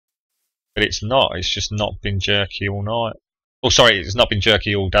But it's not. It's just not been jerky all night. Oh, sorry, it's not been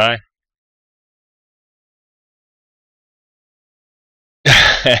jerky all day.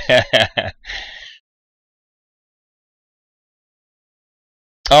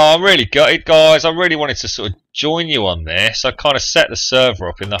 Oh, I'm really gutted, guys. I really wanted to sort of join you on this. I kind of set the server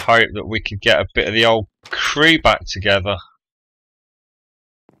up in the hope that we could get a bit of the old crew back together.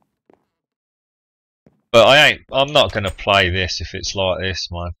 But I'm not going to play this if it's like this,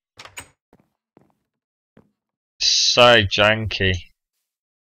 man. So janky.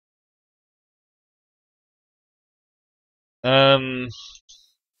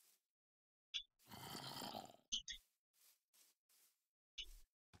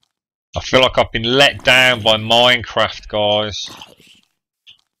 I feel like I've been let down by Minecraft, guys.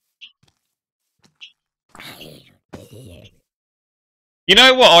 You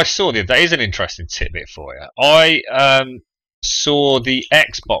know what I saw the other day? That is an interesting tidbit for you. I saw the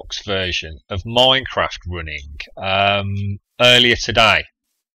Xbox version of Minecraft running earlier today.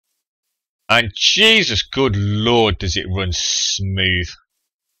 And Jesus, good lord, does it run smooth.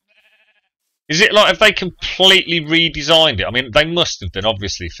 Is it like, have they completely redesigned it? I mean, they must have done,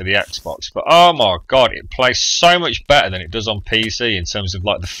 obviously, for the Xbox. But, oh my god, it plays so much better than it does on PC in terms of,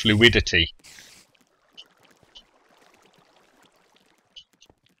 like, the fluidity.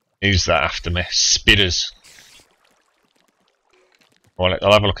 Who's that after me? Spidders. Well,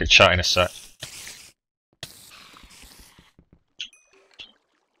 I'll have a look at chat in a sec.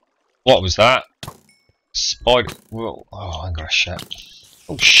 What was that? Spider... Whoa. Oh, I'm gonna shit.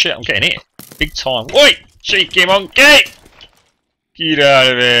 Oh shit, I'm getting hit. Big time. Oi! Cheeky monkey! Get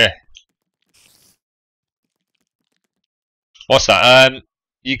out of here. What's that?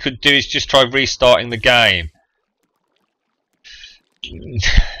 You could do is just try restarting the game.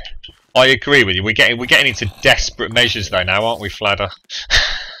 I agree with you. We're getting into desperate measures though now, aren't we, Fladder?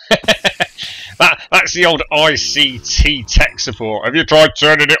 That's the old ICT tech support. Have you tried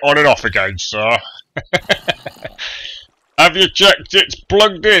turning it on and off again, sir? Have you checked it's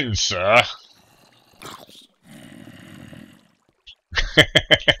plugged in, sir?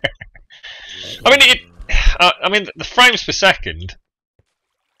 I mean, the frames per second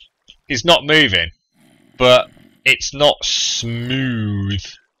is not moving, but it's not smooth.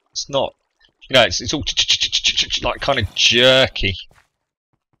 It's not, you know, it's all like kind of jerky.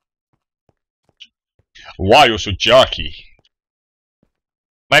 Why you're so jerky?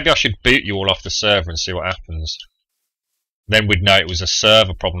 Maybe I should boot you all off the server and see what happens. Then we'd know it was a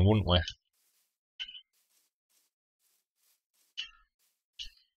server problem, wouldn't we?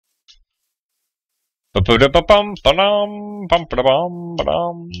 Oh,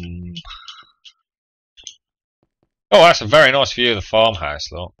 that's a very nice view of the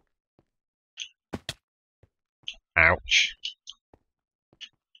farmhouse, look. Ouch.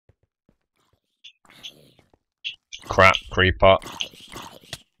 Crap, creeper.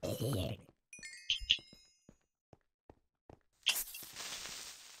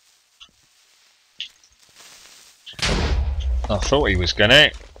 I thought he was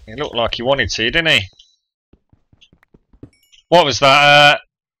gonna. It looked like he wanted to, didn't he? What was that?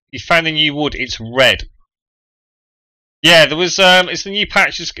 You found the new wood. It's red. Yeah, there was. It's the new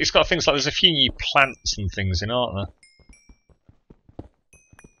patch. It's got things like there's a few new plants and things in, aren't there?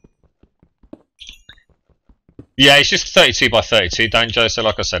 Yeah, it's just 32 by 32, Danjo. So,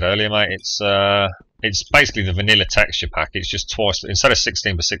 like I said earlier, mate, it's basically the vanilla texture pack. It's just twice instead of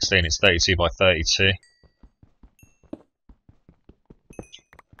 16 by 16, it's 32 by 32.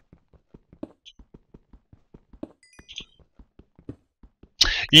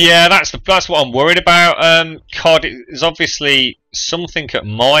 Yeah, that's what I'm worried about. COD is obviously something at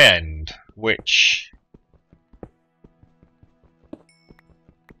my end, which,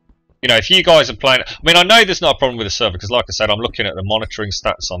 you know, if you guys are playing, I mean, I know there's not a problem with the server because, like I said, I'm looking at the monitoring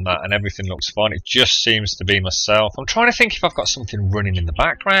stats on that, and everything looks fine. It just seems to be myself. I'm trying to think if I've got something running in the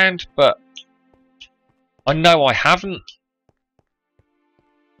background, but I know I haven't.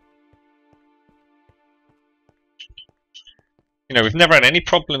 You know, we've never had any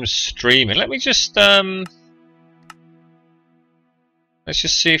problems streaming. Let me just let's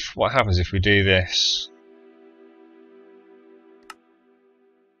just see what happens if we do this.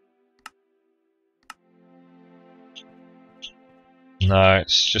 No,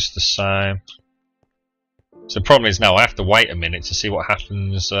 it's just the same. So the problem is now I have to wait a minute to see what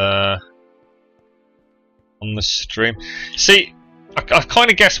happens on the stream. See, I kind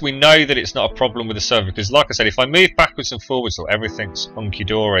of guess we know that it's not a problem with the server because, like I said, if I move backwards and forwards, so everything's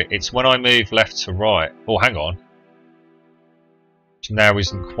hunky-dory. It's when I move left to right. Oh, hang on. Which now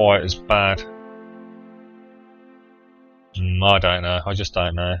isn't quite as bad. I don't know. I just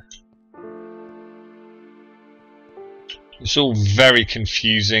don't know. It's all very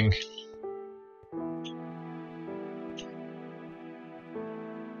confusing.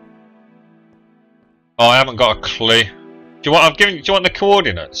 Oh, I haven't got a clue. Do you want? Do you want the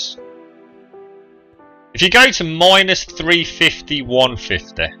coordinates? If you go to minus 350,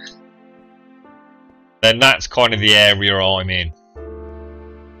 150, then that's kind of the area I'm in.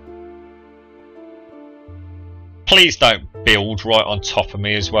 Please don't build right on top of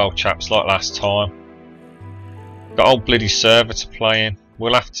me as well, chaps, like last time. Got old bloody server to play in.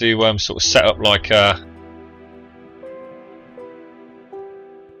 We'll have to sort of set up like a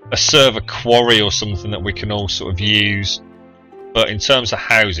server quarry or something that we can all sort of use. But in terms of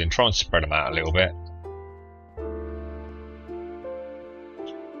housing, try and spread them out a little bit.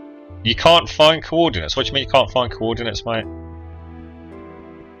 You can't find coordinates? What do you mean you can't find coordinates, mate?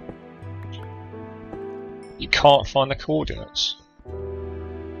 You can't find the coordinates.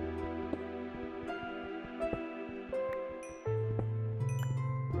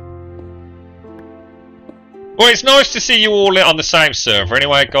 Well, it's nice to see you all on the same server.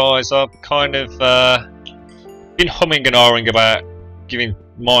 Anyway, guys, I've kind of been humming and ahhing about giving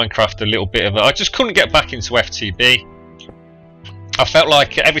Minecraft a little bit of I just couldn't get back into FTB. I felt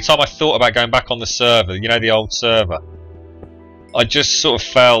like every time I thought about going back on the server, you know, the old server, I just sort of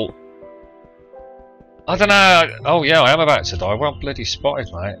felt, I don't know. Oh yeah, I am about to die. Well, I'm bloody spotted,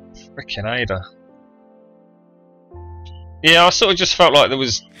 mate. Frickin' Ada. Yeah, I sort of just felt like there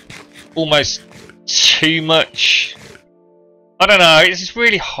was almost too much. I don't know. It's just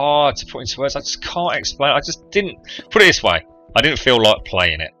really hard to put into words. I just can't explain. I just didn't put it this way. I didn't feel like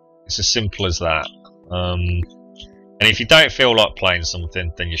playing it. It's as simple as that. And if you don't feel like playing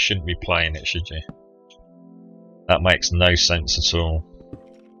something, then you shouldn't be playing it, should you? That makes no sense at all.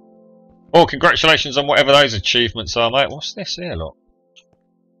 Oh, congratulations on whatever those achievements are, mate. What's this here, look?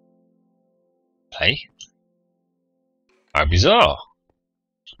 Hey? How bizarre.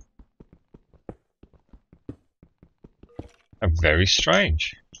 How very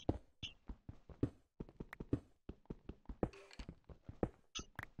strange.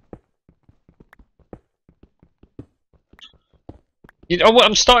 You know what?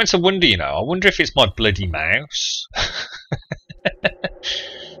 I'm starting to wonder, you know. I wonder if it's my bloody mouse.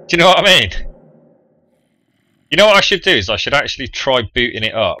 Do you know what I mean? You know what I should do is I should actually try booting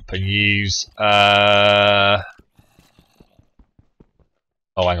it up and use oh,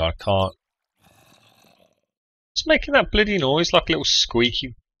 hang on, I can't. It's making that bloody noise like a little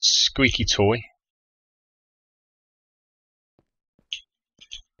squeaky toy.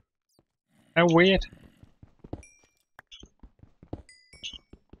 How weird.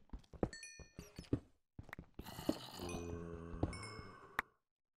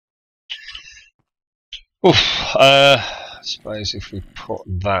 Oof, I suppose if we put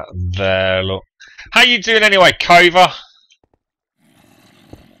that there, look. How you doing anyway, Cover?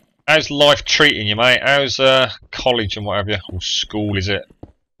 How's life treating you, mate? How's college and whatever, or school is it?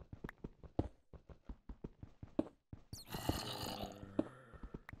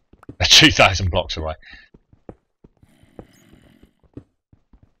 They're 2,000 blocks away.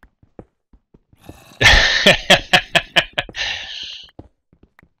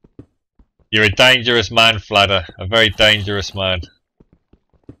 You're a dangerous man, Fladder. A very dangerous man.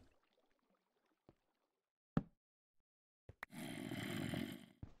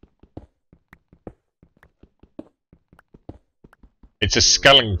 It's a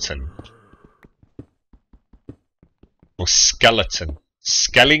skeleton. Or skeleton.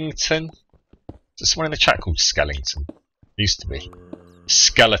 Skellington? Is there someone in the chat called Skellington? Used to be.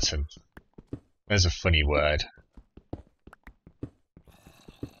 Skeleton. There's a funny word.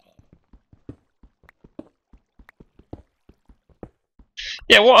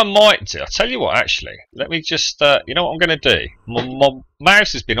 Yeah, what I might do, I'll tell you what actually, let me just, you know what I'm going to do? My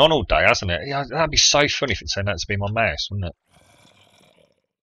mouse has been on all day, hasn't it? Yeah, that'd be so funny if it turned out to be my mouse, wouldn't it?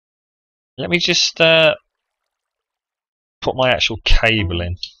 Let me just put my actual cable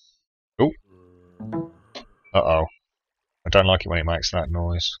in. Oh. Uh-oh. I don't like it when it makes that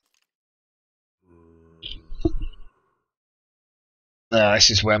noise. This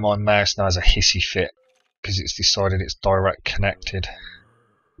is where my mouse now has a hissy fit, because it's decided it's direct connected.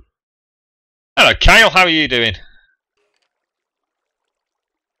 Hello, Kale. How are you doing?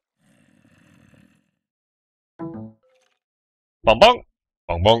 Bong bong.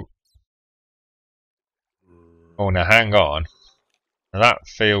 Bong bong. Oh, now hang on. Now that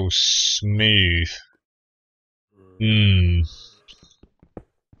feels smooth.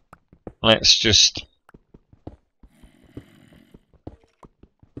 Let's just...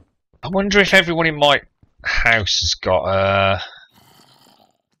 I wonder if everyone in my house has got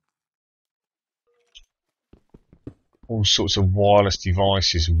all sorts of wireless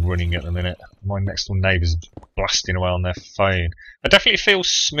devices running at the minute. My next door neighbour's blasting away on their phone. It definitely feels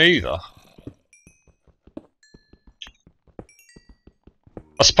smoother.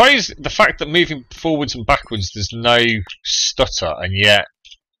 I suppose the fact that moving forwards and backwards there's no stutter, and yet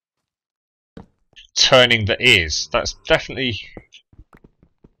turning there is, that's definitely...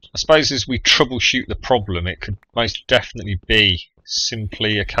 I suppose as we troubleshoot the problem, it could most definitely be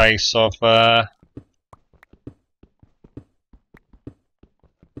simply a case of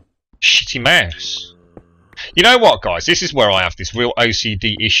shitty mouse. You know what, guys? This is where I have this real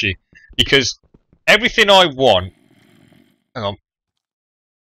OCD issue, because everything I want... Hang on.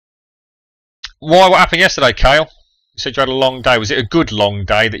 Why? What happened yesterday, Kale? You said you had a long day. Was it a good long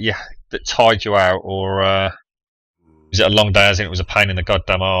day that tired you out, or was it a long day as in it was a pain in the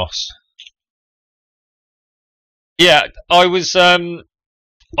goddamn arse? Yeah, I was. I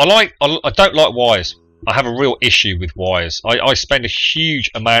don't like wires. I have a real issue with wires. I spend a huge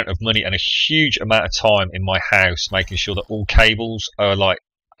amount of money and a huge amount of time in my house making sure that all cables are like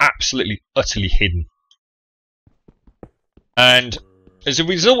absolutely utterly hidden. And as a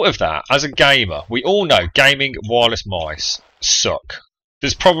result of that, as a gamer, we all know gaming wireless mice suck.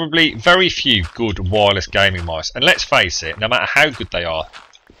 There's probably very few good wireless gaming mice, and let's face it, no matter how good they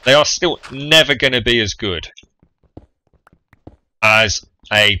are still never going to be as good as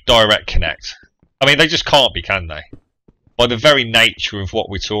a direct connect. I mean, they just can't be, can they? By the very nature of what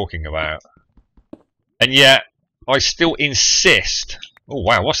we're talking about. And yet, I still insist... Oh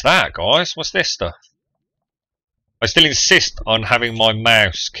wow, what's that, guys? What's this stuff? I still insist on having my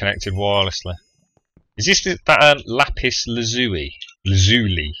mouse connected wirelessly. Is this that lapis lazuli?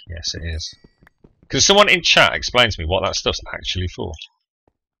 Lazuli, yes it is. Can someone in chat explain to me what that stuff's actually for?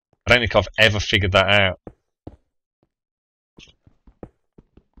 I don't think I've ever figured that out.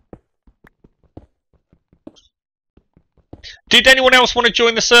 Did anyone else want to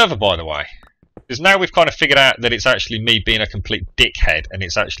join the server, by the way? Because now we've kind of figured out that it's actually me being a complete dickhead and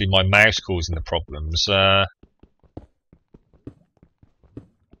it's actually my mouse causing the problems.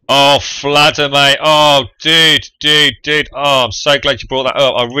 Oh, Fladder, mate. Oh, dude. Oh, I'm so glad you brought that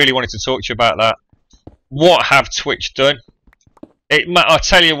up. I really wanted to talk to you about that. What have Twitch done? I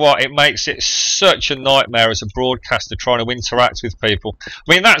tell you what, it makes it such a nightmare as a broadcaster trying to interact with people.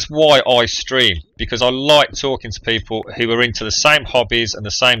 I mean, that's why I stream, because I like talking to people who are into the same hobbies and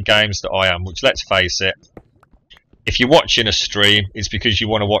the same games that I am, which, let's face it, if you're watching a stream, it's because you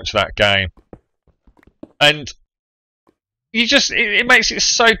want to watch that game. And you just, it makes it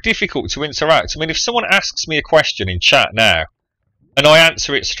so difficult to interact. I mean, if someone asks me a question in chat now, and I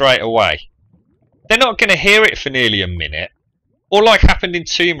answer it straight away, they're not going to hear it for nearly a minute. Or like happened in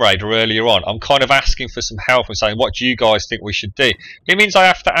Tomb Raider earlier on, I'm kind of asking for some help and saying, what do you guys think we should do? It means I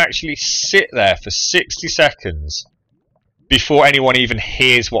have to actually sit there for 60 seconds before anyone even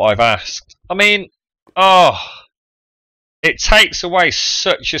hears what I've asked. I mean, oh, it takes away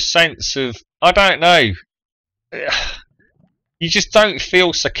such a sense of, I don't know, you just don't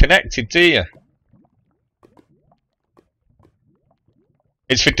feel so connected, do you?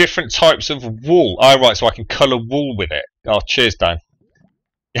 It's for different types of wool. Oh, right, so I can colour wool with it. Oh, cheers, Dan.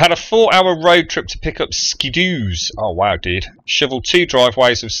 You had a 4-hour road trip to pick up skidoos. Oh, wow, dude. Shoveled 2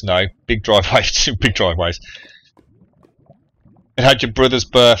 driveways of snow. Big driveways, 2 big driveways. And had your brother's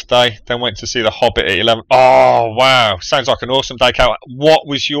birthday. Then went to see The Hobbit at 11. Oh, wow. Sounds like an awesome day, Cal. What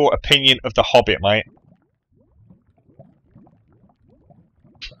was your opinion of The Hobbit, mate?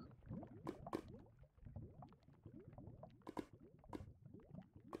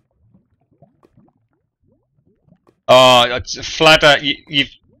 Oh, Fladder,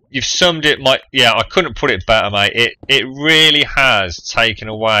 you've summed it. Yeah, I couldn't put it better, mate. It really has taken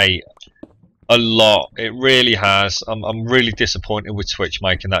away a lot. It really has. I'm really disappointed with Twitch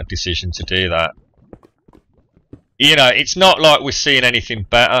making that decision to do that. You know, it's not like we're seeing anything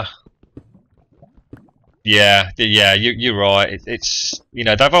better. Yeah, you're right. It's, you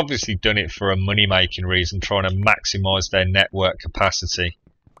know, they've obviously done it for a money-making reason, trying to maximise their network capacity.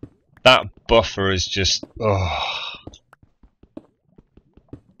 That buffer is just, oh.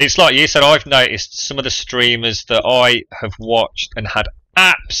 It's like you said, I've noticed some of the streamers that I have watched and had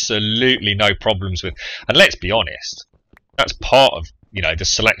absolutely no problems with. And let's be honest, that's part of, you know, the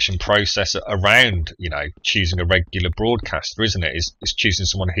selection process around, you know, choosing a regular broadcaster, isn't it? Is choosing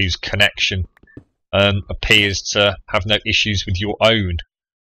someone whose connection appears to have no issues with your own.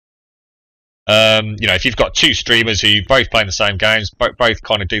 You know, if you've got 2 streamers who both play the same games, both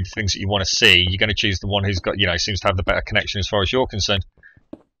kind of do the things that you want to see, you're going to choose the one who's got, you know, seems to have the better connection as far as you're concerned.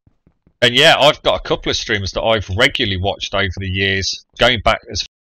 And yeah, I've got a couple of streamers that I've regularly watched over the years, going back as